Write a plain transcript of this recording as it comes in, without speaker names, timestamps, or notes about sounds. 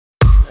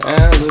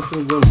And this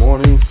is the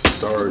morning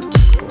start.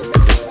 Let's get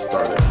this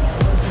started.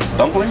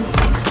 Dumplings?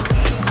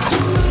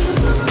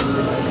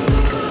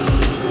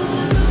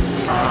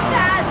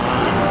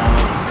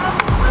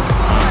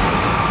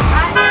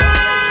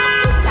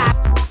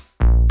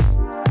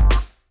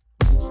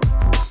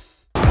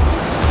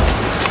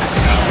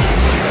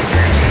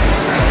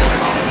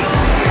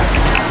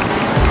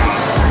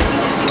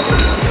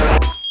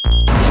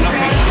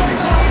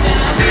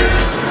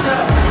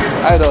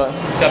 How you doing?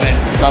 What's up, man?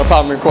 Not a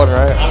problem recording,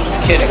 right? I'm just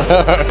kidding.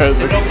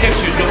 So no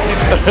pictures, no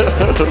pictures.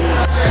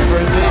 Happy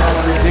birthday,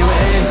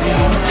 with Angie.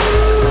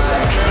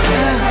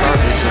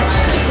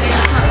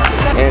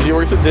 Angie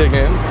works at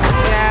Diggins.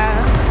 Yeah.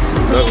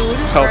 That's Food,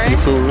 healthy right?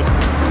 food.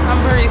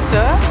 I'm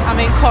barista. I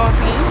make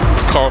coffee.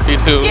 Coffee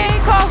too. Yay,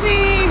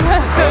 coffee!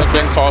 I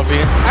drink coffee.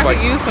 It's I like,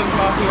 could use some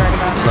coffee right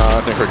now. no,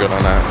 I think we're good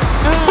on that.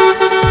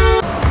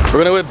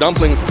 We're gonna do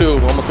dumplings too.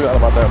 We almost forgot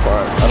about that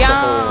part. That's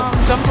Yum,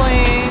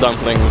 dumplings.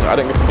 Dumplings. I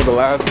didn't get to put the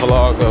last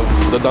vlog of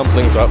the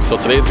dumplings up, so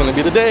today's gonna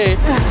be the day.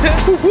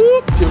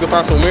 Whoop. See if we can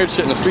find some weird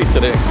shit in the streets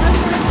today.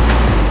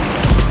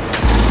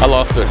 I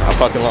lost her. I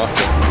fucking lost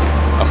her.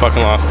 I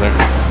fucking lost her.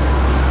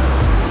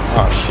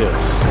 Oh shit.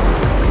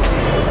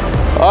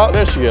 Oh,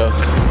 there she goes.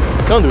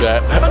 Don't do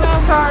that. Oh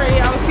no, sorry.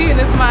 I was seeing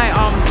this. My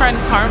friend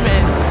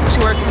Carmen. She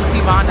works in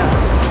Tivana.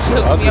 She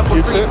hooks me up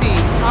with free tea.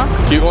 Huh?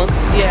 Cute one?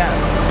 Yeah.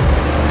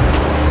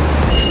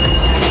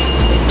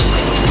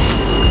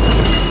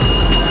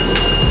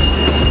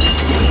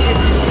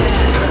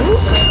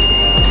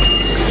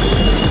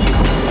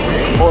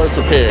 Always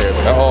prepared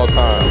at all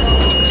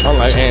times.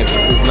 Unlike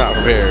Angie, who's not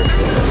prepared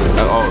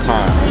at all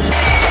times.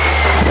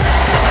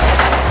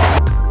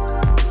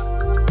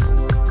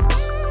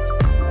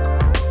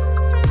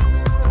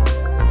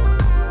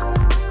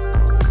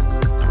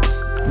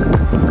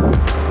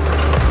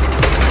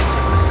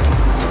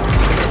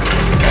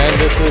 And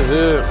this is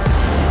it.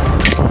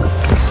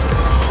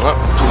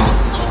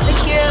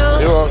 Thank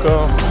you. You're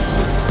welcome.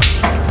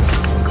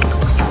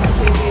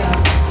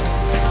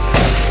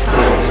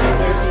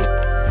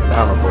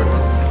 I'm recording.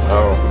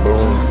 Oh,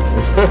 boom.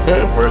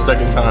 For a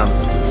second time.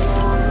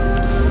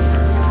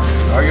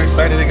 Are you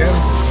excited again?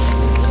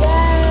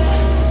 Yes.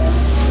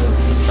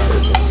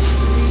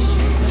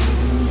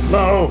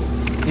 No!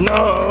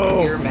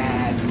 No! You're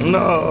mad.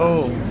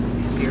 No!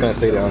 It's gonna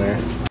stay down there.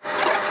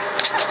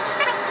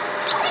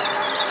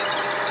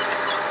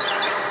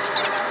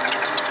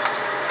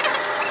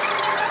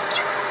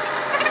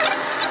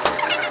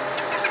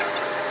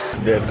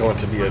 There's going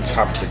to be a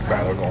chopstick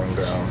battle going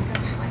down.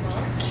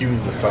 Cue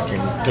the fucking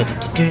on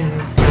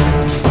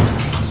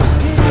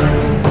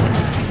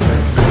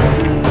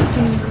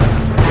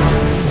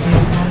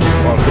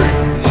three.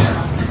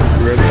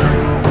 You ready?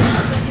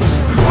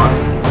 1,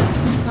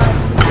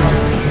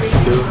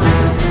 2, 3.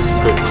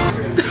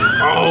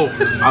 Oh!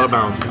 Out of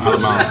bounds. Out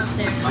of bounds.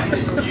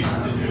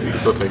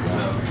 Still take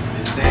that.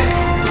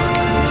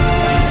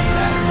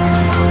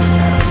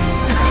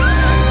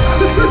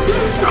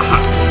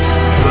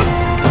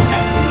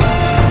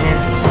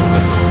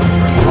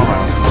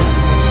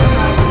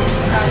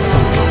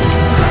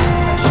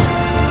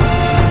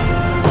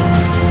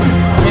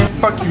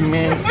 Fuck you,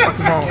 man. Fuck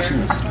you wrong with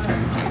you.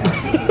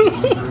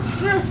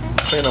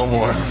 Say no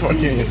more. Fuck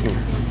you.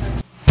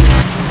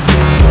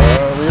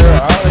 We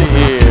are out of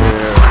here.